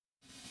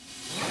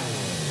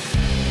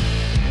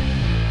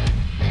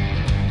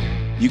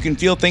You can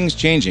feel things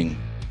changing.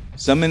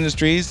 Some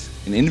industries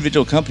and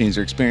individual companies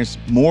are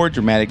experiencing more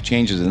dramatic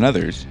changes than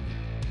others,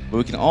 but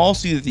we can all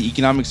see that the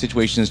economic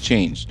situation has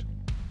changed.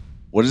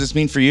 What does this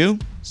mean for you?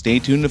 Stay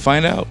tuned to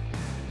find out.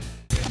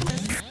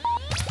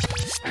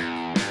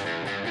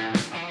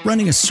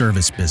 Running a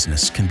service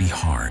business can be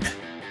hard.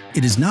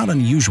 It is not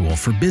unusual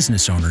for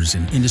business owners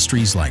in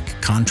industries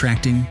like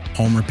contracting,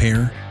 home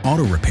repair,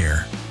 auto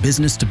repair,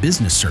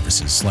 business-to-business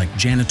services like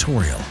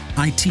janitorial,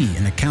 IT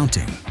and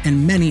accounting,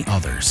 and many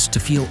others to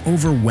feel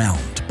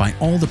overwhelmed by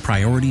all the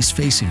priorities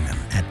facing them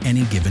at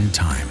any given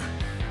time.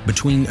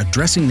 Between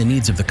addressing the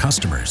needs of the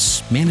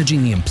customers,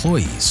 managing the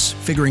employees,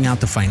 figuring out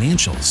the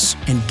financials,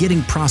 and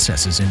getting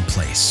processes in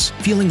place,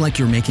 feeling like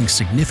you're making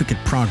significant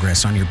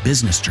progress on your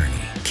business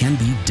journey can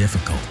be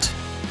difficult.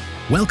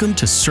 Welcome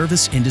to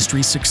Service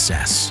Industry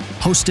Success,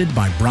 hosted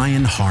by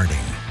Brian Harding.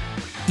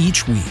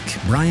 Each week,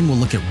 Brian will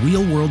look at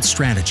real-world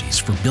strategies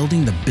for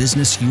building the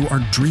business you are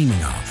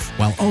dreaming of,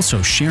 while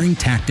also sharing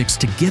tactics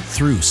to get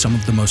through some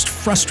of the most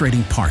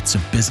frustrating parts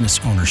of business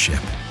ownership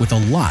with a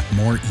lot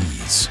more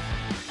ease.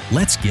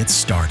 Let's get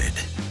started.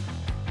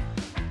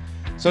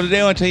 So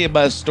today I want to tell you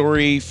about a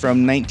story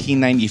from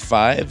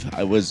 1995.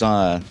 I was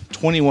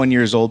 21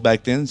 years old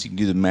back then, so you can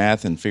do the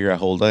math and figure out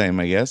how old I am,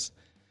 I guess.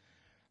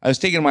 I was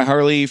taking my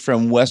Harley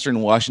from Western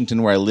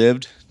Washington, where I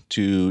lived,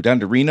 down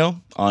to Reno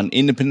on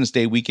Independence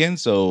Day weekend.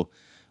 So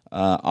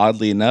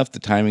oddly enough, the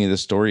timing of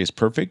this story is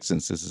perfect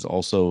since this is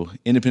also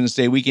Independence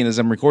Day weekend as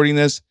I'm recording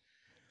this.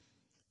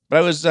 But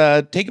I was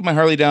taking my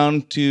Harley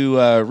down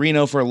to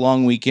Reno for a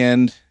long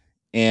weekend,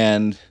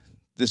 and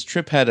this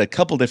trip had a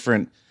couple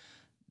different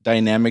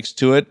dynamics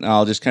to it.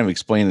 I'll just kind of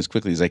explain as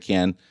quickly as I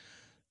can.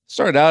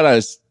 Started out, I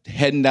was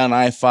heading down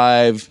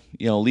I-5,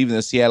 leaving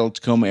the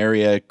Seattle-Tacoma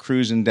area,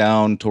 cruising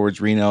down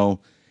towards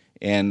Reno.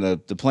 And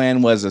the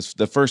plan was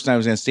the first time I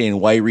was going to stay in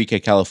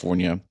Yreka,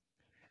 California.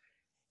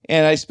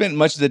 And I spent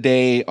much of the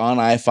day on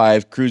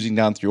I-5 cruising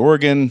down through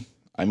Oregon.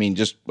 I mean,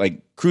 just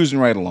like cruising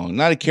right along.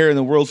 Not a care in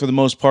the world for the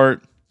most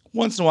part.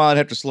 Once in a while, I'd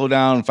have to slow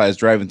down if I was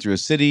driving through a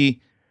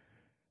city.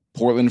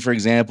 Portland, for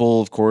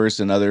example, of course,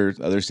 and other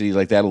cities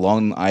like that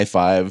along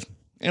I-5.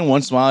 And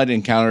once in a while, I'd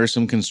encounter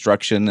some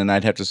construction, and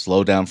I'd have to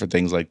slow down for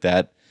things like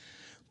that.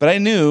 But I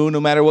knew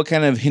no matter what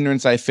kind of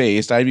hindrance I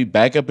faced, I'd be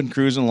back up and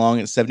cruising along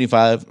at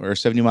 75 or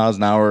 70 miles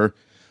an hour,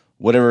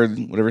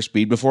 whatever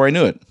speed before I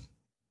knew it.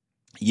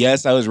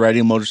 Yes, I was riding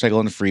a motorcycle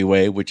on the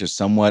freeway, which is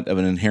somewhat of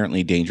an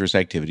inherently dangerous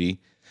activity.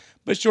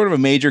 But short of a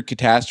major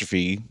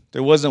catastrophe,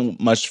 there wasn't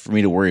much for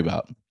me to worry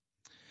about.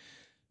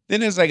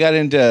 Then as I got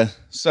into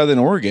Southern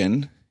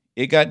Oregon,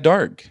 it got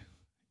dark.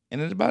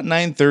 And at about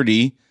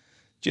 9:30,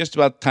 just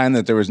about the time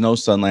that there was no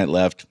sunlight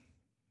left,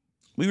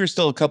 we were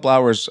still a couple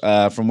hours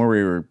from where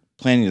we were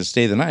planning to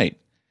stay the night.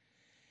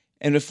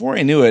 And before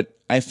I knew it,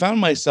 I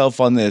found myself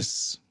on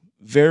this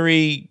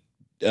very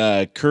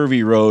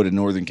curvy road in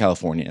Northern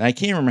California. And I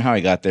can't remember how I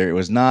got there. It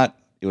was not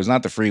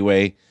the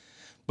freeway,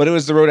 but it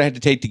was the road I had to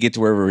take to get to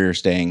wherever we were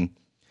staying.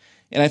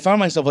 And I found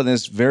myself on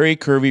this very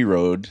curvy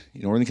road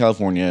in Northern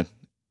California,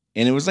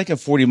 and it was like a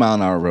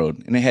 40-mile-an-hour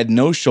road, and it had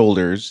no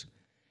shoulders.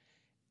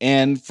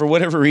 And for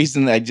whatever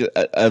reason,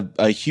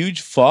 a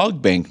huge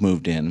fog bank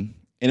moved in,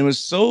 and it was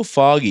so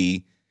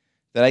foggy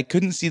that I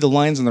couldn't see the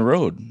lines on the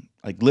road.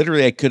 Like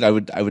literally I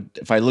would,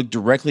 if I looked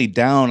directly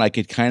down, I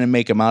could kind of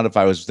make them out if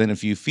I was within a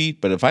few feet.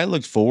 But if I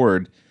looked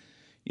forward,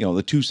 the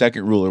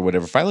 2-second rule or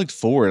whatever, if I looked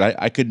forward,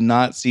 I could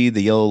not see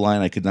the yellow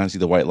line. I could not see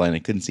the white line. I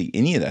couldn't see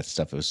any of that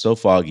stuff. It was so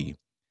foggy.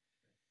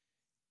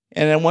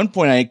 And at one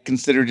point I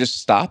considered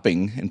just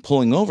stopping and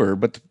pulling over,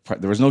 but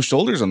there was no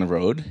shoulders on the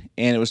road.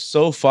 And it was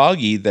so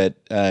foggy that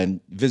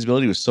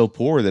visibility was so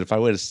poor that if I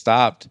would have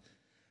stopped,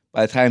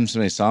 by the time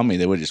somebody saw me,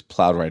 they would have just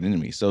plowed right into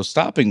me. So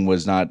stopping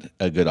was not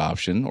a good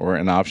option or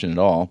an option at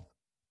all.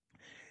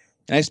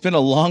 And I spent a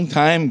long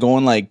time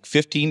going like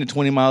 15 to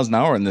 20 miles an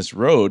hour on this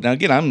road. Now,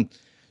 again, I'm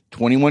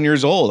 21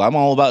 years old. I'm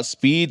all about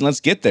speed. Let's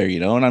get there,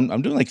 and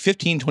I'm doing like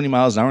 15, 20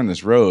 miles an hour on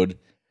this road,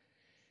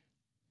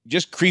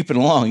 just creeping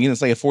along.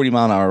 It's like a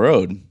 40-mile-an-hour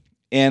road.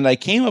 And I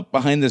came up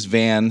behind this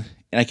van,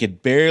 and I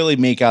could barely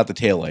make out the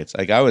taillights.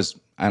 Like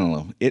I don't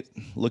know.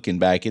 Looking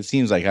back, it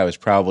seems like I was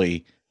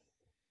probably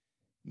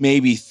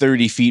maybe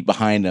 30 feet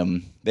behind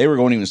them. They were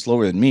going even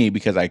slower than me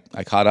because I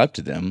caught up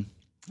to them.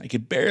 I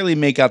could barely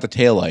make out the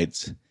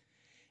taillights.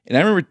 And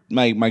I remember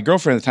my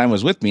girlfriend at the time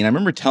was with me, and I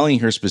remember telling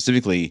her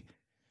specifically,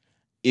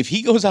 if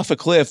he goes off a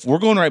cliff, we're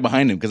going right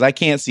behind him because I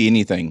can't see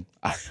anything.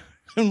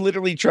 I'm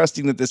literally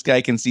trusting that this guy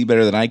can see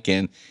better than I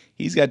can.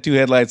 He's got 2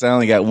 headlights. I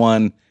only got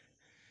 1.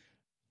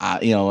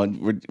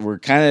 We're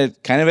kind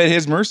of at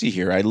his mercy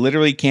here. I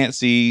literally can't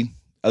see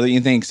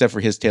anything except for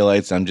his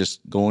taillights. I'm just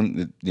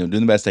going, doing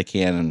the best I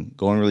can and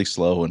going really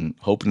slow and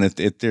hoping that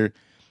if there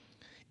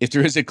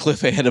is a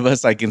cliff ahead of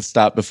us, I can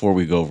stop before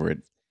we go over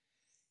it.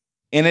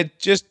 And it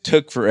just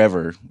took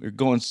forever. We were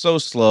going so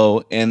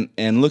slow. And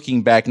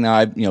looking back now,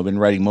 I've been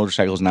riding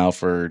motorcycles now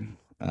for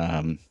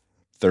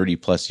 30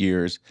 plus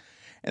years.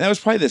 And that was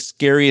probably the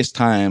scariest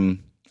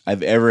time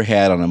I've ever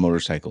had on a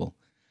motorcycle.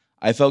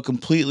 I felt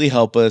completely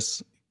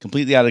helpless,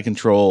 completely out of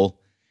control.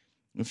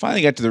 We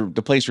finally got to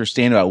the place we were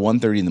staying about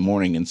 1:30 in the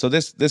morning. And so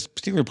this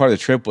particular part of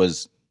the trip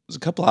was a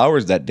couple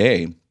hours that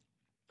day.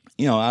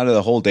 Out of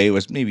the whole day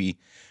was maybe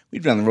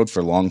we'd been on the road for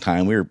a long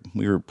time.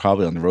 We were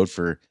probably on the road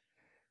for,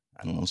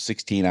 I don't know,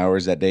 16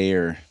 hours that day,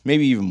 or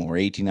maybe even more,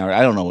 18 hours.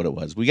 I don't know what it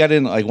was. We got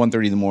in like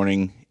 1:30 in the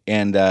morning,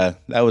 and that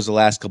was the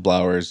last couple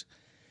hours.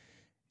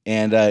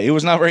 And it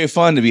was not very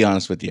fun, to be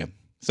honest with you.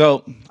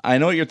 So I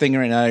know what you're thinking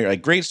right now. You're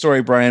like, great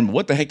story, Brian, but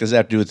what the heck does that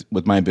have to do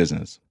with my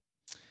business?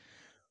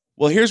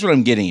 Well, here's what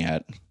I'm getting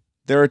at.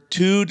 There are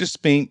two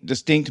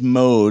distinct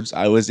modes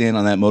I was in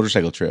on that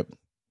motorcycle trip.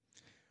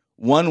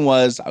 One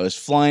was I was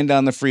flying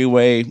down the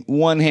freeway,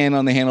 one hand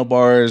on the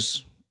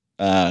handlebars,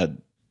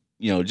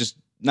 just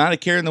not a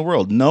care in the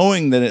world,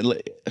 knowing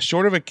that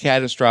short of a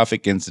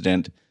catastrophic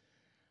incident,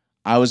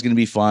 I was going to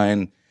be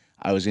fine.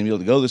 I was going to be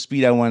able to go the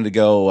speed I wanted to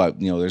go.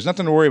 There's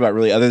nothing to worry about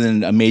really other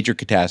than a major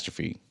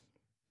catastrophe.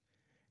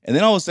 And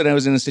then all of a sudden I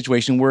was in a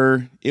situation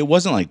where it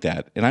wasn't like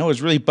that. And I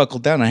was really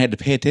buckled down. I had to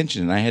pay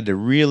attention, and I had to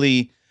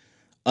really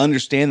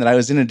understand that I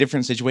was in a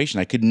different situation.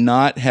 I could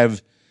not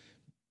have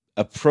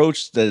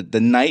approached the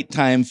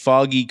nighttime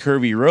foggy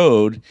curvy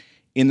road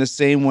in the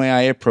same way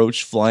I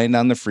approached flying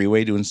down the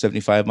freeway doing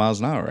 75 miles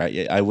an hour.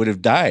 I would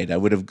have died. I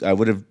would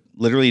have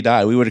literally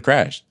died. We would have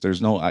crashed.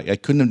 I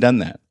couldn't have done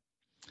that.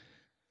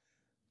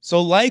 So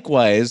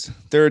likewise,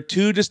 there are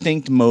two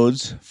distinct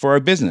modes for our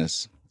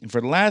business. And for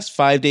the last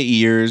 5 to 8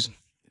 years,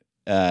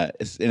 and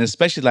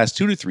especially the last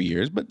 2 to 3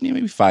 years, but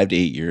maybe 5 to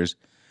 8 years,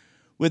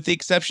 with the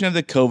exception of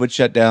the COVID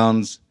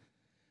shutdowns,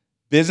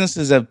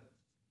 businesses have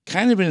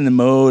kind of been in the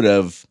mode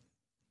of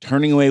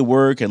turning away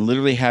work and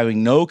literally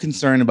having no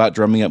concern about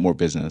drumming up more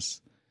business.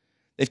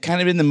 They've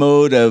kind of been in the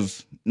mode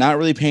of not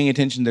really paying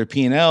attention to their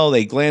P&L.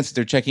 They glance at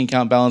their checking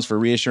account balance for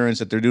reassurance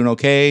that they're doing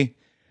okay.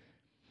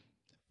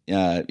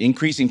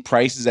 Increasing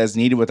prices as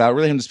needed without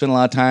really having to spend a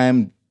lot of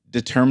time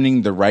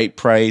determining the right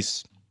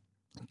price.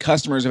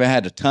 Customers have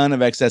had a ton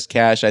of excess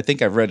cash. I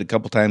think I've read a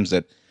couple times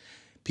that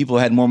people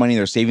had more money in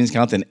their savings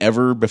account than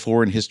ever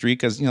before in history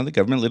because, the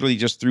government literally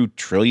just threw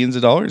trillions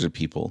of dollars at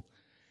people.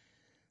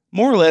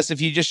 More or less,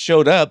 if you just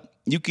showed up,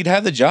 you could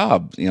have the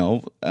job,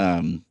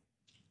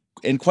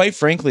 and quite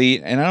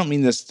frankly, and I don't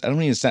mean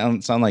to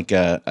sound like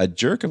a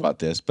jerk about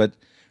this, but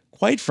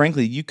quite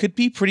frankly, you could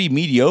be pretty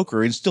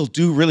mediocre and still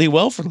do really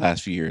well for the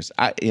last few years.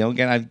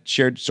 Again, I've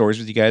shared stories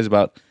with you guys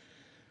about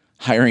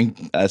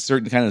hiring a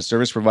certain kind of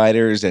service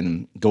providers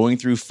and going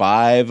through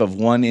 5 of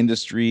one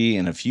industry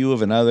and a few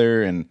of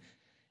another.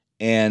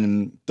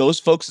 And those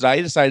folks that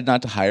I decided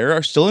not to hire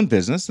are still in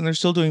business and they're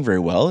still doing very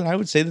well. And I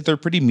would say that they're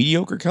pretty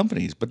mediocre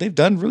companies, but they've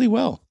done really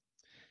well.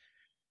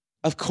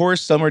 Of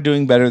course, some are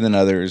doing better than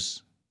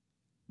others.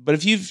 But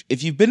if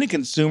you've been a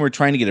consumer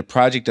trying to get a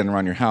project done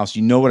around your house,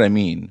 you know what I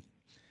mean.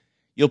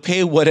 You'll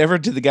pay whatever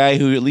to the guy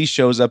who at least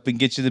shows up and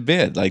gets you the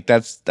bid. Like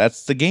that's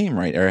the game,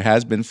 right? Or it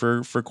has been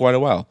for quite a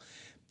while.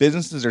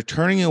 Businesses are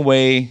turning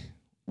away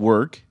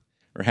work,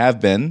 or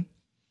have been.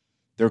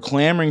 They're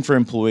clamoring for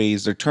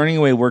employees. They're turning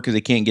away work because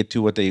they can't get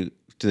to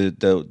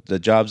the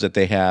jobs that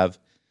they have.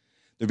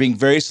 They're being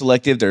very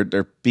selective.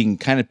 They're being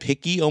kind of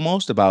picky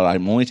almost about,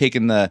 I'm only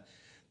taking the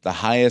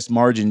highest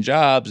margin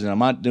jobs, and I'm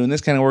not doing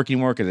this kind of work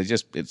anymore because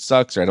it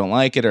sucks, or I don't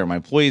like it, or my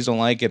employees don't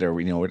like it, or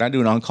we're not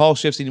doing on-call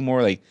shifts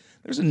anymore. Like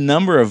there's a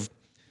number of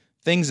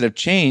things that have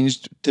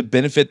changed to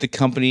benefit the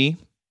company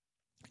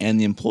and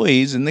the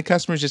employees, and the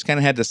customers just kind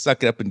of had to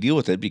suck it up and deal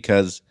with it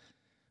because,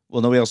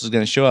 well, nobody else is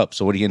going to show up.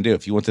 So what are you going to do?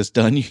 If you want this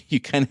done,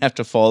 you kind of have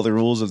to follow the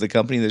rules of the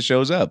company that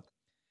shows up.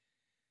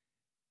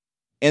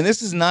 And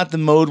this is not the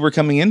mode we're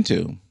coming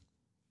into.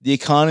 The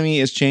economy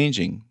is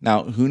changing.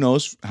 Now, who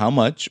knows how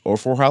much or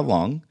for how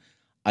long?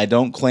 I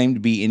don't claim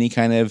to be any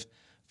kind of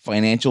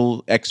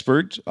financial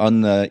expert on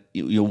the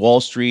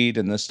Wall Street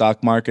and the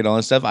stock market, all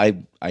that stuff.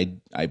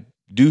 I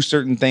do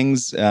certain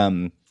things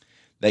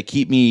that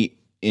keep me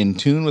in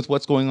tune with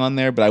what's going on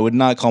there, but I would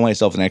not call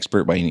myself an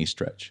expert by any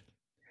stretch.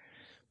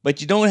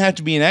 But you don't have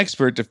to be an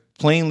expert to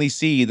plainly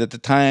see that the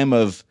time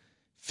of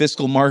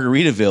fiscal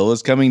Margaritaville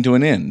is coming to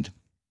an end.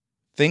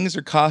 Things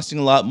are costing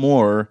a lot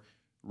more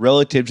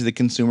relative to the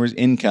consumer's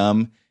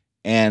income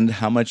and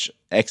how much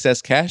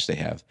excess cash they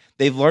have.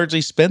 They've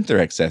largely spent their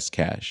excess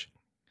cash.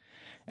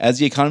 As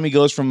the economy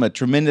goes from a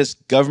tremendous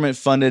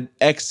government-funded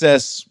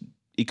excess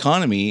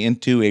economy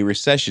into a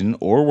recession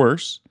or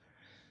worse,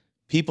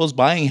 people's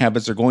buying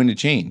habits are going to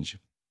change.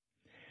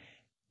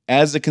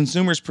 As the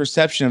consumer's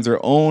perception of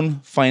their own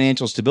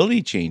financial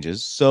stability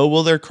changes, so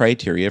will their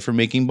criteria for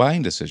making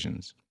buying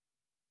decisions.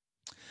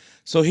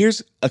 So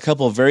here's a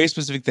couple of very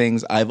specific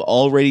things I've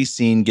already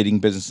seen getting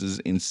businesses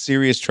in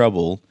serious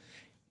trouble.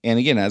 And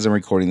again, as I'm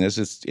recording this,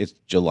 it's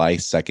July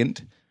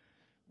 2nd.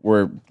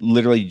 We're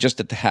literally just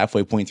at the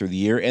halfway point through the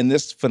year. And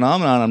this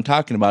phenomenon I'm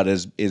talking about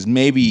is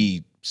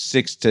maybe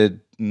 6 to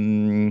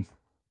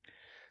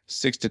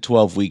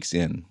 12 weeks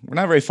in. We're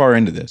not very far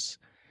into this.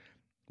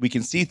 We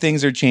can see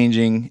things are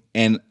changing,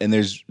 and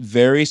there's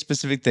very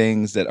specific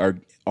things that are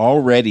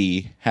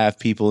already have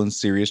people in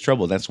serious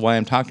trouble. That's why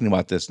I'm talking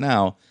about this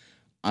now.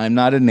 I'm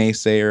not a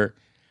naysayer.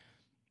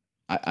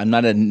 I'm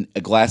not a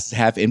glass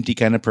half empty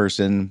kind of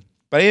person.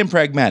 But I am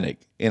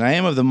pragmatic, and I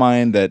am of the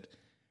mind that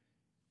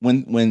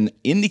when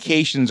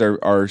indications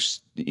are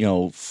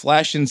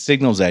flashing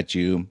signals at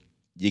you,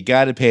 you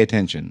got to pay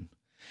attention.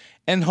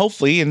 And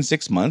hopefully in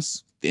 6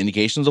 months, the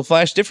indications will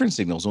flash different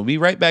signals. We'll be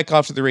right back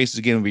off to the races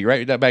again. We'll be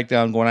right back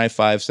down going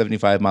I-5,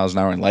 75 miles an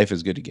hour, and life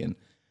is good again.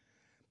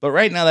 But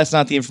right now, that's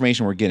not the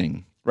information we're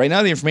getting. Right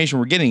now, the information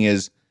we're getting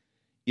is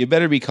you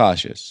better be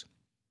cautious.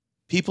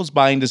 People's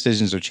buying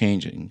decisions are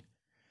changing.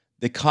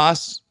 The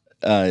costs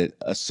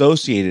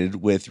associated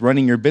with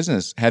running your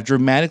business have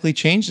dramatically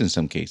changed in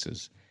some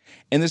cases.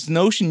 And this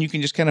notion you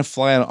can just kind of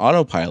fly on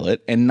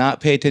autopilot and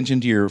not pay attention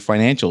to your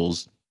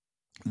financials,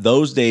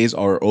 those days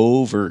are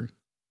over.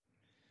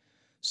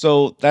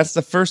 So that's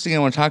the first thing I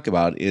want to talk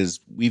about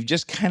is we've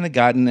just kind of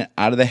gotten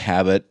out of the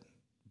habit,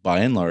 by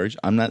and large.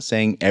 I'm not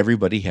saying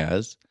everybody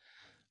has.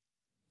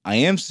 I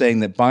am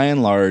saying that by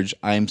and large,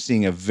 I'm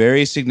seeing a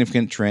very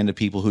significant trend of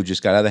people who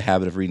just got out of the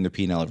habit of reading their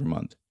P&L every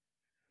month.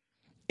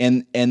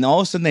 And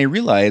all of a sudden they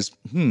realize,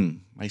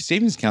 my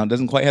savings account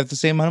doesn't quite have the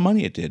same amount of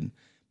money it did.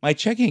 My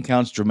checking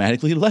account's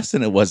dramatically less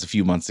than it was a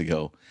few months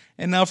ago.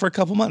 And now for a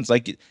couple months,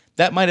 like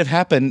that might have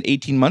happened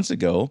 18 months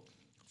ago.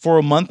 For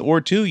a month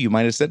or two, you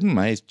might have said,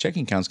 my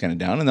checking account's kind of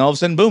down. And then all of a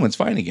sudden, boom, it's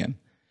fine again.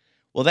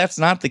 Well, that's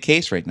not the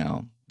case right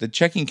now. The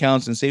checking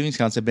accounts and savings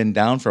accounts have been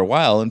down for a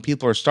while, and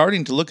people are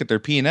starting to look at their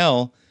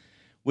P&L,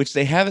 which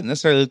they haven't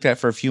necessarily looked at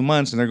for a few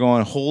months, and they're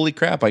going, holy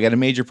crap, I got a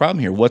major problem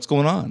here. What's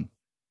going on?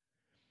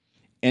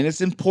 And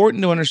it's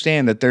important to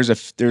understand that there's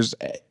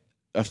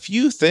a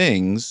few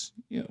things,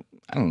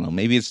 I don't know,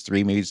 maybe it's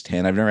 3, maybe it's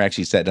 10. I've never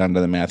actually sat down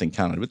to the math and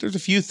counted, but there's a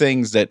few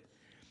things that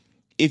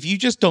if you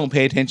just don't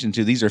pay attention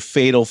to, these are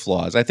fatal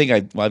flaws. I think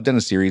I've done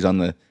a series on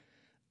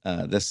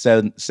the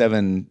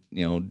seven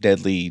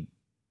deadly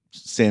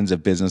sins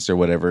of business or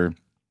whatever.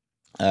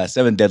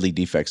 7 deadly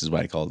defects is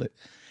what I called it.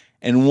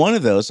 And one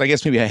of those, so I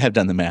guess maybe I have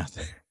done the math.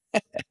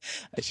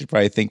 I should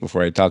probably think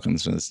before I talk on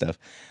some of this stuff.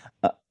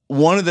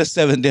 One of the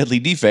 7 deadly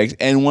defects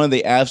and one of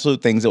the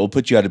absolute things that will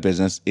put you out of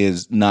business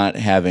is not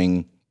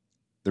having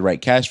the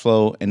right cash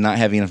flow and not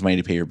having enough money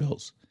to pay your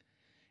bills.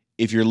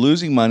 If you're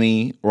losing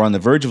money or on the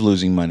verge of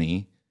losing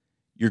money,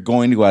 you're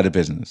going to go out of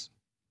business.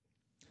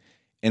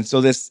 And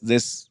so this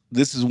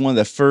is one of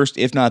the first,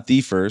 if not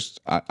the first.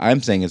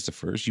 I'm saying it's the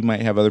first. You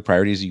might have other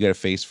priorities you got to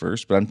face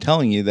first, but I'm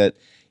telling you that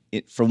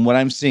from what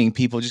I'm seeing,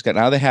 people just got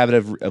out of the habit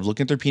of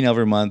looking at their P&L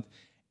every month,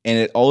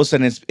 and all of a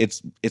sudden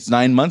it's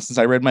 9 months since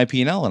I read my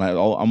P&L, and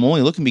I'm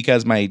only looking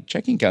because my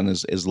checking account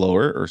is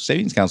lower or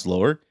savings account's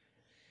lower,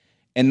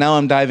 and now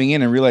I'm diving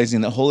in and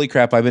realizing that holy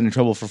crap, I've been in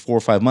trouble for 4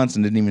 or 5 months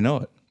and didn't even know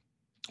it,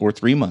 or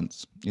 3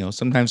 months.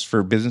 Sometimes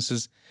for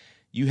businesses,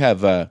 you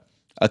have a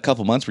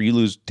couple months where you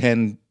lose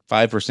 5%,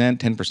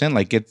 10%.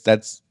 Like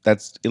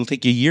it'll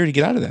take you a year to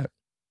get out of that.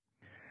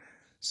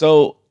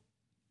 So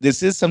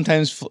this is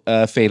sometimes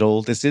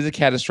fatal. This is a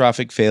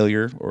catastrophic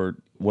failure, or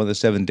one of the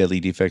 7 deadly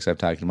defects I'm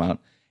talking about.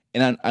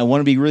 And I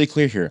want to be really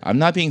clear here. I'm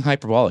not being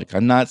hyperbolic.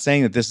 I'm not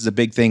saying that this is a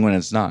big thing when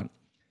it's not.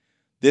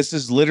 This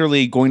is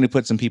literally going to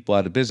put some people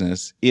out of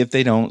business if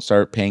they don't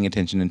start paying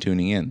attention and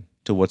tuning in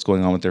to what's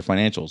going on with their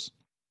financials.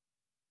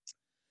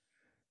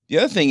 The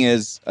other thing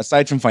is,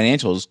 aside from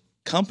financials,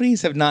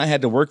 companies have not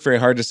had to work very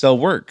hard to sell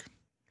work.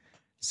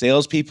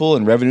 Salespeople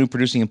and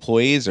revenue-producing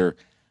employees are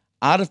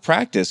out of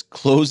practice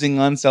closing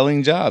on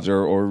selling jobs,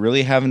 or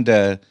really having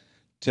to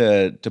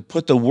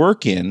put the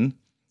work in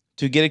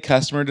to get a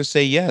customer to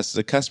say yes.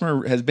 The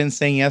customer has been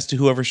saying yes to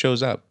whoever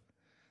shows up.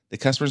 The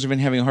customers have been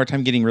having a hard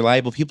time getting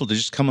reliable people to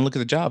just come and look at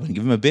the job and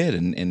give them a bid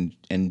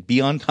and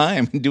be on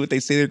time and do what they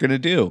say they're going to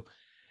do.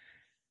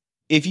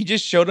 If you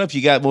just showed up,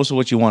 you got most of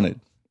what you wanted.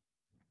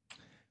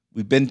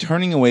 We've been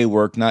turning away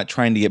work, not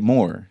trying to get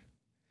more.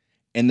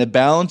 And the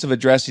balance of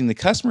addressing the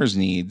customer's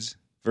needs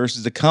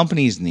versus the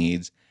company's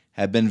needs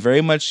have been very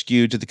much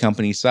skewed to the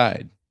company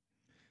side.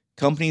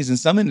 Companies in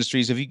some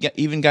industries have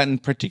even gotten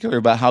particular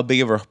about how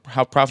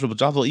profitable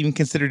job they'll even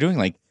consider doing.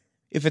 Like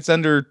if it's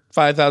under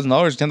 $5,000,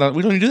 $10,000,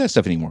 we don't even do that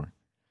stuff anymore.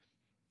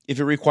 If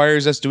it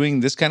requires us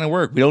doing this kind of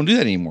work, we don't do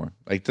that anymore.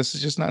 Like this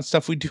is just not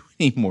stuff we do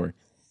anymore.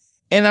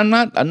 And I'm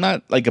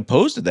not like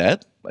opposed to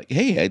that. Like,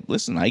 hey,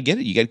 listen, I get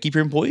it. You got to keep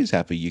your employees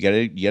happy. You got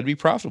to be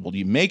profitable.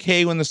 You make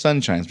hay when the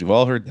sun shines. We've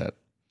all heard that.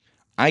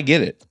 I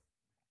get it.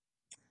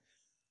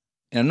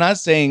 And I'm not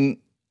saying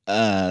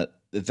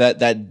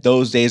that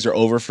those days are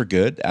over for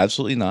good.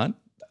 Absolutely not.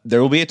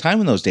 There will be a time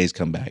when those days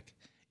come back.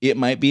 It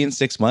might be in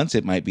 6 months.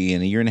 It might be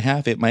in a year and a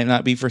half. It might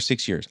not be for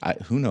 6 years.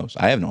 Who knows?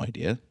 I have no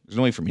idea. There's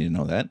no way for me to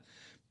know that.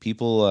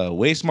 People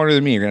way smarter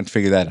than me are going to have to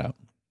figure that out.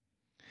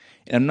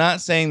 And I'm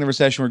not saying the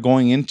recession we're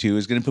going into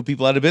is going to put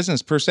people out of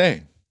business per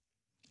se.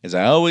 As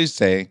I always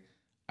say,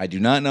 I do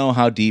not know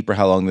how deep or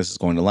how long this is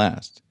going to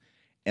last.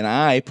 And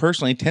I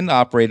personally tend to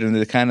operate under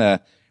the kind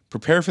of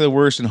prepare for the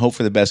worst and hope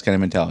for the best kind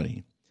of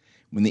mentality.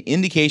 When the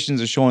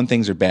indications are showing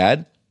things are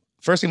bad,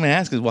 first thing I'm going to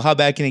ask is, well, how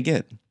bad can it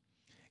get?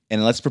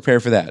 And let's prepare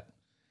for that.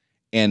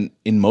 And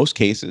in most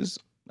cases,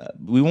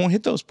 we won't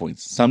hit those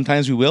points.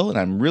 Sometimes we will, and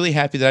I'm really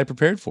happy that I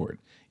prepared for it.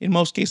 In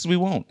most cases, we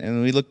won't.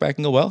 And we look back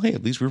and go, well, hey,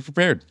 at least we were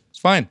prepared. It's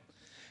fine.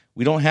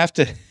 We don't have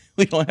to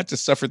We don't have to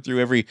suffer through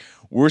every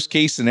worst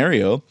case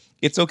scenario.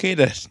 It's okay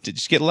to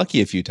just get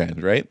lucky a few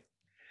times, right?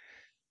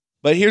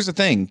 But here's the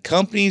thing.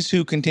 Companies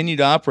who continue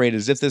to operate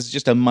as if this is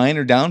just a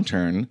minor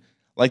downturn,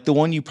 like the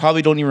one you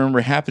probably don't even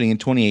remember happening in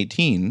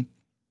 2018,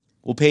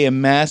 will pay a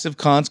massive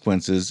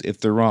consequences if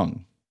they're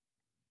wrong.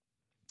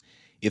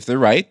 If they're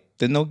right,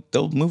 then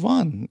they'll move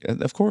on,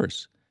 of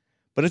course.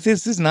 But if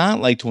this is not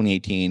like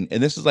 2018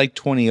 and this is like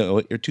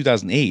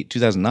 2008,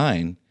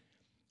 2009,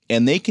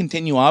 and they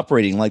continue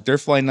operating like they're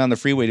flying down the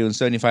freeway doing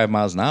 75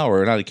 miles an hour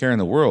and not a care in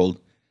the world,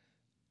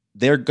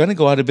 they're going to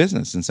go out of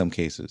business in some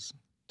cases.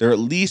 They're at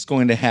least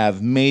going to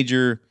have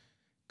major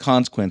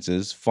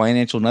consequences,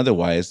 financial and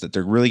otherwise, that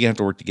they're really going to have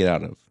to work to get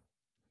out of.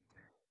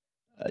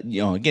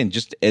 Again,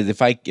 just as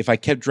if I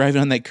kept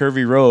driving on that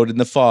curvy road in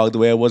the fog the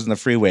way I was in the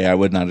freeway, I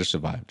would not have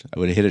survived. I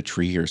would have hit a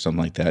tree or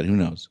something like that. Who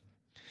knows?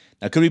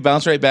 Now, could we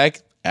bounce right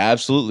back?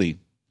 Absolutely.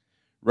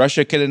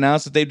 Russia could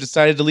announce that they've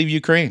decided to leave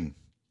Ukraine.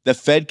 The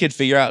Fed could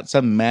figure out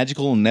some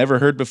magical, never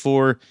heard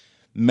before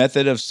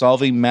method of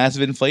solving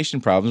massive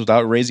inflation problems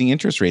without raising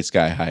interest rates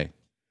sky high.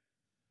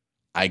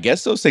 I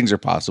guess those things are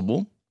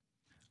possible.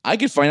 I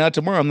could find out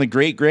tomorrow I'm the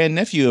great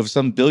grandnephew of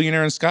some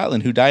billionaire in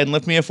Scotland who died and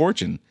left me a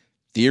fortune.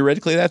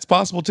 Theoretically, that's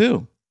possible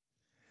too.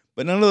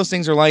 But none of those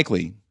things are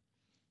likely.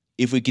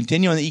 If we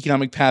continue on the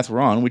economic path we're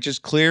on, which is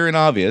clear and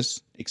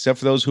obvious, except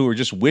for those who are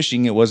just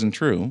wishing it wasn't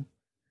true,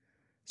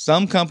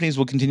 some companies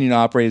will continue to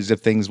operate as if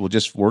things will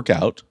just work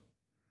out.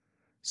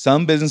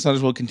 Some business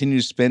owners will continue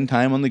to spend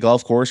time on the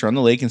golf course or on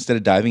the lake instead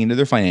of diving into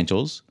their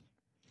financials.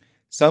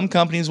 Some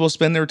companies will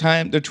spend their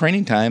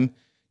training time,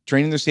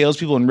 training their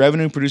salespeople and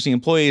revenue-producing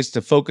employees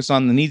to focus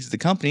on the needs of the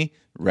company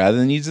rather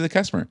than the needs of the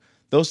customer.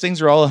 Those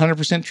things are all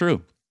 100%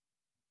 true.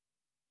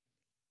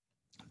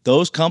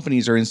 Those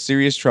companies are in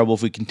serious trouble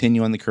if we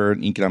continue on the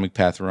current economic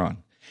path we're on.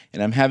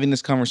 And I'm having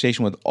this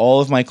conversation with all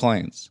of my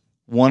clients.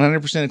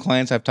 100% of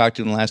clients I've talked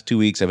to in the last 2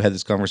 weeks, I've had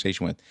this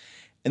conversation with.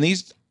 And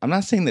I'm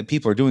not saying that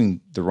people are doing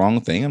the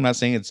wrong thing. I'm not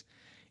saying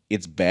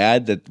it's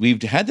bad that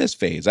we've had this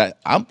phase.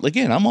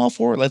 I'm all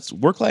for it. Let's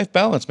work-life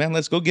balance, man.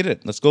 Let's go get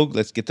it. Let's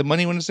get the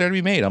money when it's there to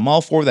be made. I'm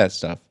all for that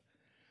stuff.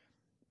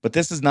 But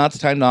this is not the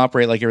time to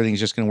operate like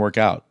everything's just going to work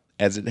out,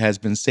 as it has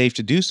been safe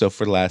to do so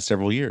for the last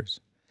several years.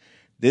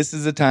 This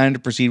is the time to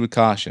proceed with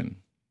caution.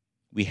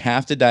 We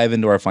have to dive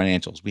into our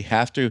financials. We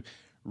have to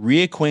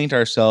reacquaint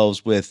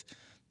ourselves with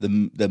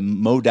the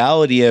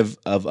modality of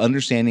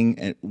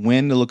understanding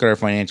when to look at our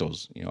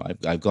financials.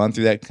 I've gone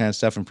through that kind of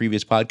stuff in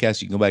previous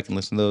podcasts. You can go back and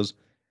listen to those.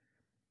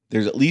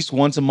 There's at least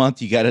once a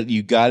month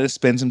you gotta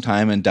spend some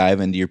time and dive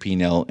into your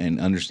P&L and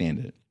understand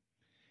it.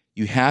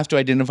 You have to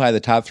identify the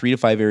top 3 to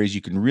 5 areas you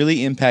can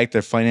really impact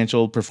the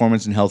financial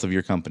performance and health of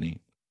your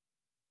company.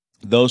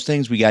 Those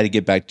things we got to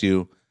get back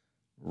to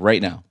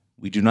right now.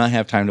 We do not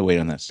have time to wait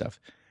on that stuff.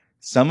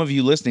 Some of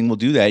you listening will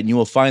do that, and you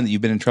will find that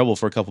you've been in trouble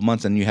for a couple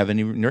months and you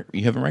haven't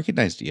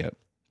recognized it yet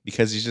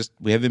because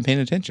we haven't been paying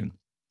attention.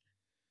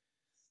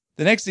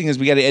 The next thing is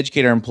we got to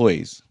educate our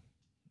employees.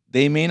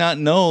 They may not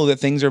know that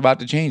things are about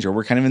to change, or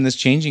we're kind of in this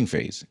changing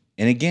phase.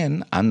 And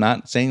again, I'm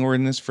not saying we're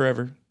in this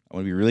forever. I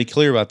want to be really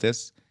clear about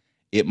this.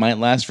 It might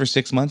last for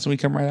 6 months and we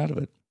come right out of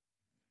it.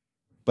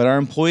 But our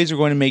employees are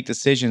going to make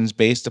decisions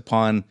based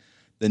upon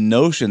the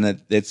notion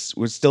that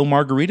we're still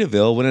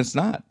Margaritaville when it's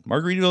not.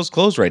 Margaritaville's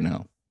closed right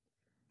now.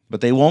 But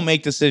they won't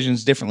make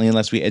decisions differently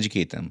unless we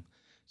educate them.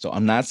 So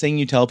I'm not saying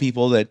you tell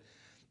people that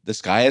the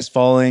sky is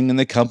falling and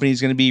the company's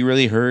going to be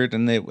really hurt.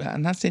 I'm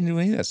not saying do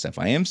any of that stuff.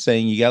 I am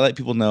saying you got to let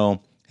people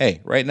know,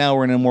 hey, right now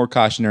we're in a more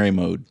cautionary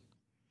mode.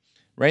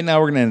 Right now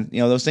we're going to,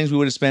 those things we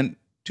would have spent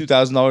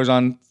 $2,000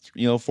 on,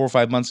 4 or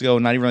 5 months ago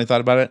and not even really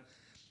thought about it.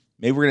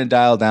 Maybe we're going to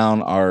dial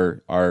down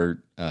our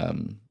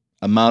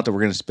amount that we're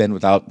going to spend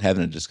without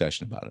having a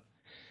discussion about it.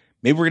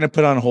 Maybe we're going to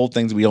put on hold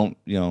things we don't,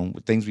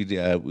 things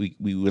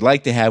we would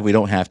like to have, we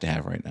don't have to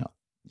have right now.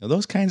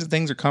 Those kinds of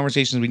things are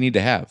conversations we need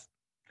to have.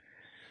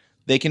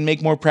 They can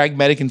make more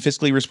pragmatic and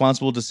fiscally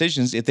responsible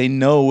decisions if they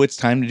know it's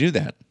time to do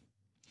that.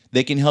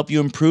 They can help you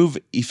improve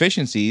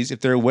efficiencies if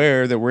they're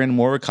aware that we're in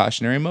more of a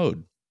cautionary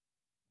mode.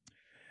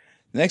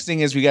 The next thing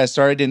is we got to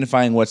start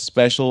identifying what's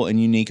special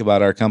and unique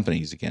about our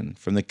companies again,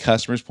 from the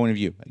customer's point of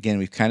view. Again,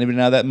 we've kind of been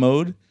out of that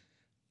mode.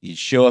 You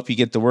show up, you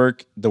get the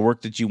work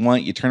that you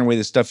want, you turn away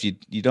the stuff you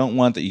don't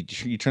want, that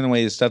you turn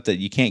away the stuff that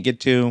you can't get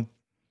to.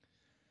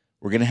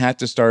 We're going to have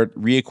to start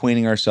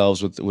reacquainting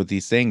ourselves with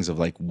these things of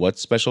like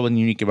what's special and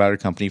unique about our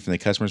company from the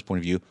customer's point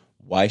of view.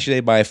 Why should they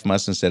buy from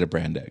us instead of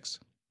brand X?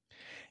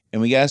 And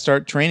we got to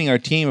start training our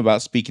team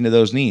about speaking to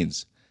those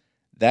needs.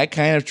 That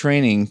kind of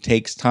training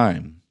takes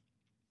time.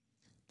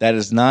 That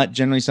is not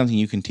generally something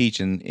you can teach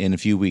in a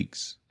few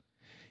weeks.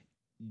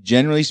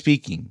 Generally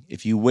speaking,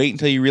 if you wait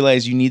until you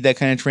realize you need that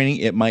kind of training,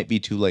 it might be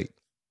too late.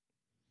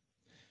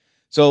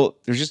 So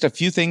there's just a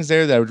few things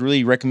there that I would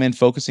really recommend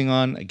focusing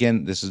on.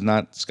 Again, this is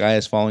not sky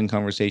is falling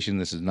conversation.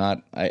 This is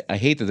not, I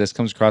hate that this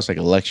comes across like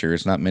a lecture.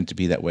 It's not meant to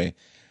be that way.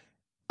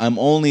 I'm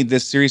only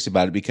this serious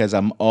about it because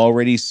I'm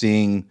already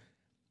seeing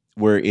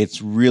where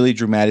it's really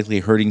dramatically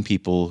hurting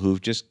people who've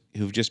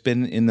just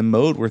been in the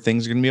mode where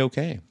things are going to be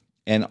okay.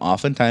 And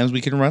oftentimes we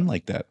can run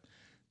like that.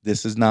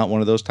 This is not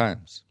one of those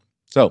times.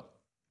 So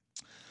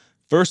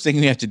first thing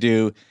we have to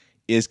do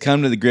is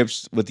come to the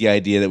grips with the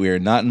idea that we are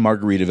not in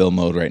Margaritaville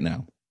mode right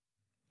now.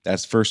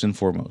 That's first and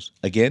foremost.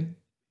 Again,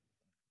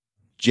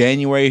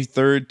 January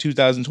 3rd,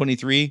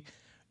 2023,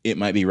 it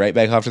might be right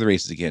back off to the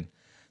races again.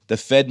 The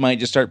Fed might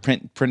just start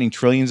printing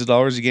trillions of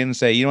dollars again and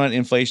say, you know what,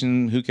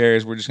 inflation, who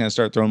cares? We're just going to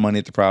start throwing money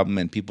at the problem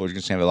and people are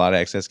just going to have a lot of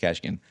excess cash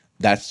again.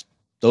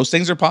 Those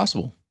things are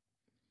possible.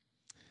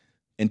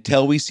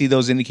 Until we see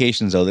those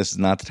indications, though, this is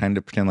not the time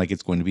to pretend like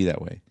it's going to be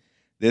that way.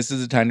 This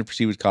is the time to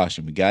proceed with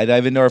caution. We got to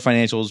dive into our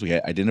financials. We got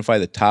to identify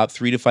the top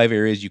 3 to 5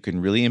 areas you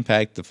can really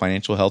impact the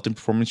financial health and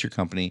performance of your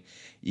company.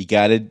 You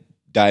got to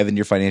dive into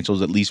your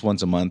financials at least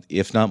once a month,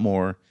 if not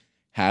more.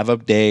 Have a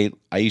day.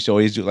 I used to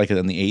always do it like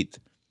on the 8th.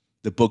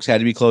 The books had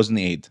to be closed on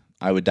the 8th.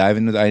 I would dive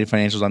into the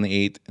financials on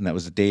the 8th, and that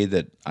was the day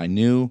that I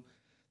knew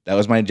that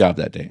was my job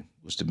that day,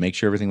 was to make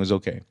sure everything was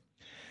okay.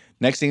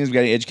 Next thing is we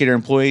got to educate our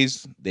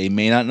employees. They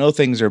may not know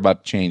things are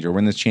about to change or we're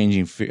in this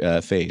changing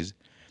phase.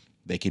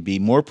 They can be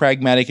more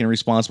pragmatic and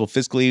responsible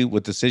fiscally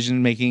with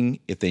decision-making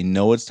if they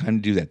know it's time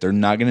to do that. They're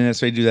not going to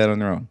necessarily do that on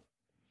their own.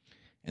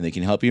 And they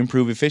can help you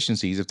improve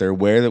efficiencies if they're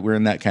aware that we're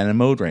in that kind of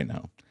mode right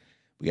now.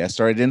 We got to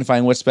start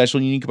identifying what's special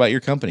and unique about your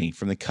company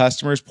from the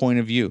customer's point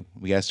of view.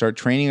 We got to start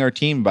training our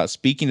team about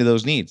speaking to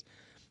those needs.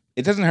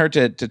 It doesn't hurt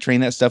to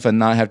train that stuff and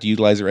not have to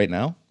utilize it right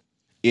now.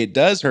 It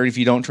does hurt if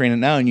you don't train it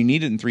now and you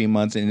need it in 3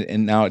 months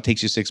and now it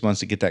takes you 6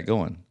 months to get that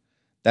going.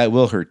 That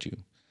will hurt you.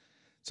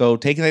 So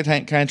taking that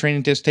kind of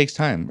training just takes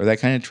time, or that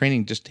kind of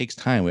training just takes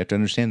time. We have to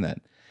understand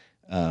that.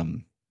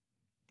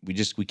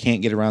 We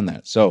can't get around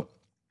that. So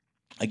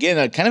again,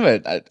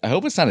 I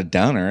hope it's not a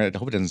downer. I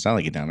hope it doesn't sound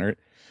like a downer.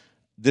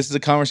 This is a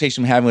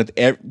conversation I'm having with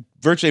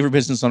virtually every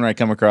business owner I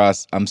come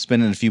across. I'm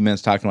spending a few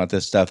minutes talking about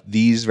this stuff,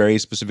 these very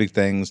specific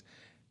things,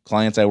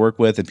 clients I work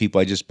with and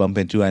people I just bump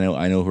into. I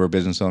know who are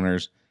business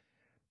owners.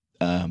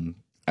 I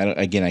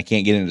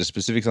can't get into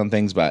specifics on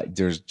things, but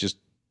there's just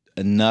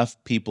enough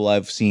people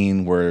I've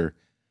seen where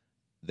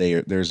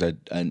there's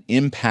an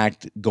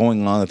impact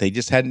going on that they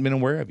just hadn't been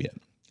aware of yet.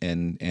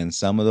 And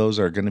some of those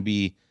are going to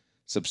be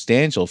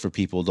substantial for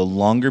people. The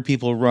longer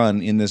people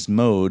run in this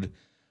mode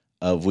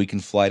of we can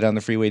fly down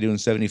the freeway doing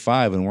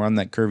 75 and we're on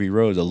that curvy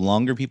road, the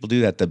longer people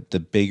do that, the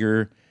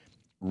bigger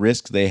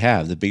risk they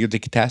have, the bigger the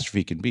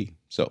catastrophe can be.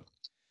 So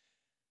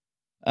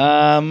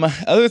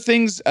other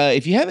things,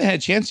 if you haven't had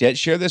a chance yet,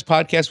 share this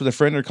podcast with a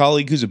friend or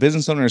colleague who's a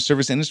business owner in a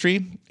service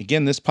industry.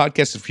 Again, this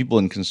podcast is for people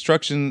in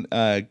construction,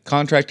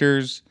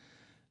 contractors,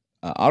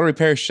 auto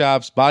repair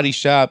shops, body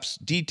shops,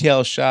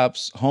 detail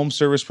shops, home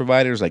service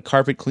providers like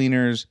carpet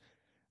cleaners,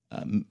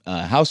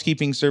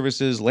 housekeeping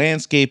services,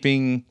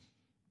 landscaping,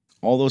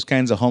 all those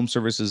kinds of home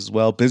services as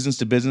well. Business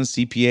to business,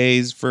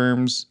 CPAs,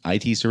 firms,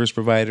 IT service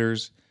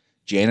providers,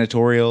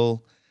 janitorial.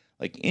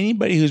 Like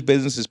anybody whose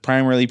business is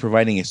primarily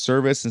providing a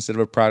service instead of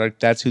a product,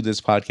 that's who this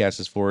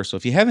podcast is for. So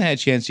if you haven't had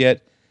a chance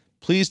yet,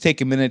 please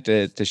take a minute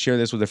to share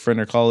this with a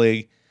friend or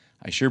colleague.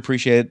 I sure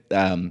appreciate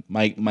it.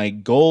 My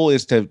goal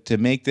is to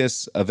make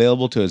this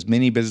available to as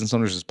many business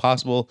owners as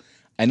possible.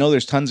 I know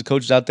there's tons of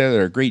coaches out there that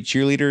are great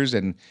cheerleaders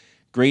and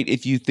great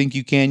if you think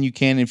you can, you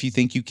can. If you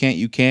think you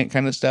can't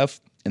kind of stuff.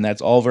 And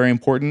that's all very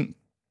important.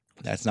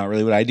 That's not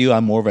really what I do.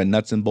 I'm more of a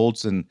nuts and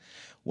bolts, and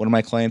one of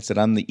my clients said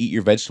I'm the eat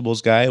your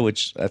vegetables guy,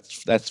 which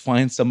that's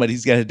fine.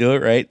 Somebody's got to do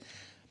it, right?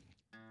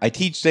 I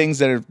teach things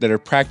that are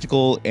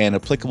practical and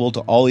applicable to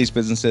all these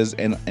businesses,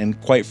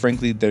 and quite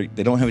frankly, they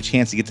don't have a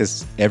chance to get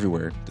this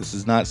everywhere. This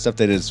is not stuff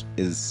that is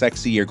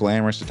sexy or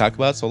glamorous to talk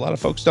about, so a lot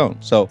of folks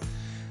don't. So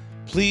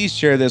please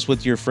share this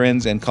with your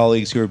friends and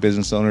colleagues who are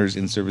business owners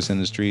in service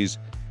industries.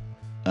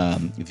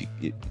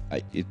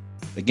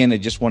 Again, I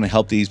just want to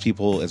help these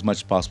people as much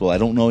as possible. I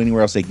don't know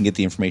anywhere else they can get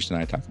the information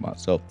that I talk about.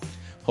 So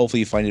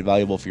hopefully you find it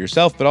valuable for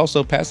yourself, but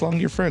also pass along to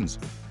your friends.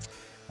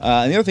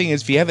 And the other thing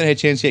is, if you haven't had a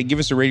chance yet, give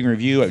us a rating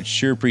review. I would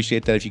sure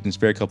appreciate that if you can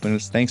spare a couple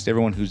minutes. Thanks to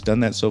everyone who's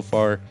done that so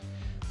far.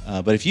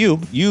 But if you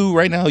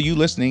right now, you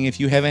listening, if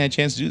you haven't had a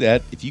chance to do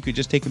that, if you could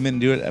just take a minute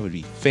and do it, that would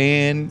be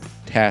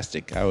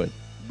fantastic. I would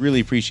really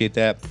appreciate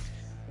that.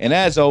 And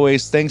as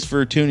always, thanks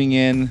for tuning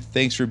in.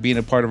 Thanks for being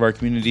a part of our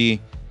community.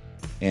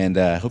 And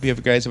I hope you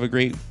guys have a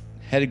great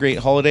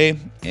holiday.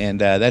 And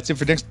that's it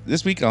for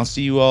this week. I'll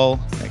see you all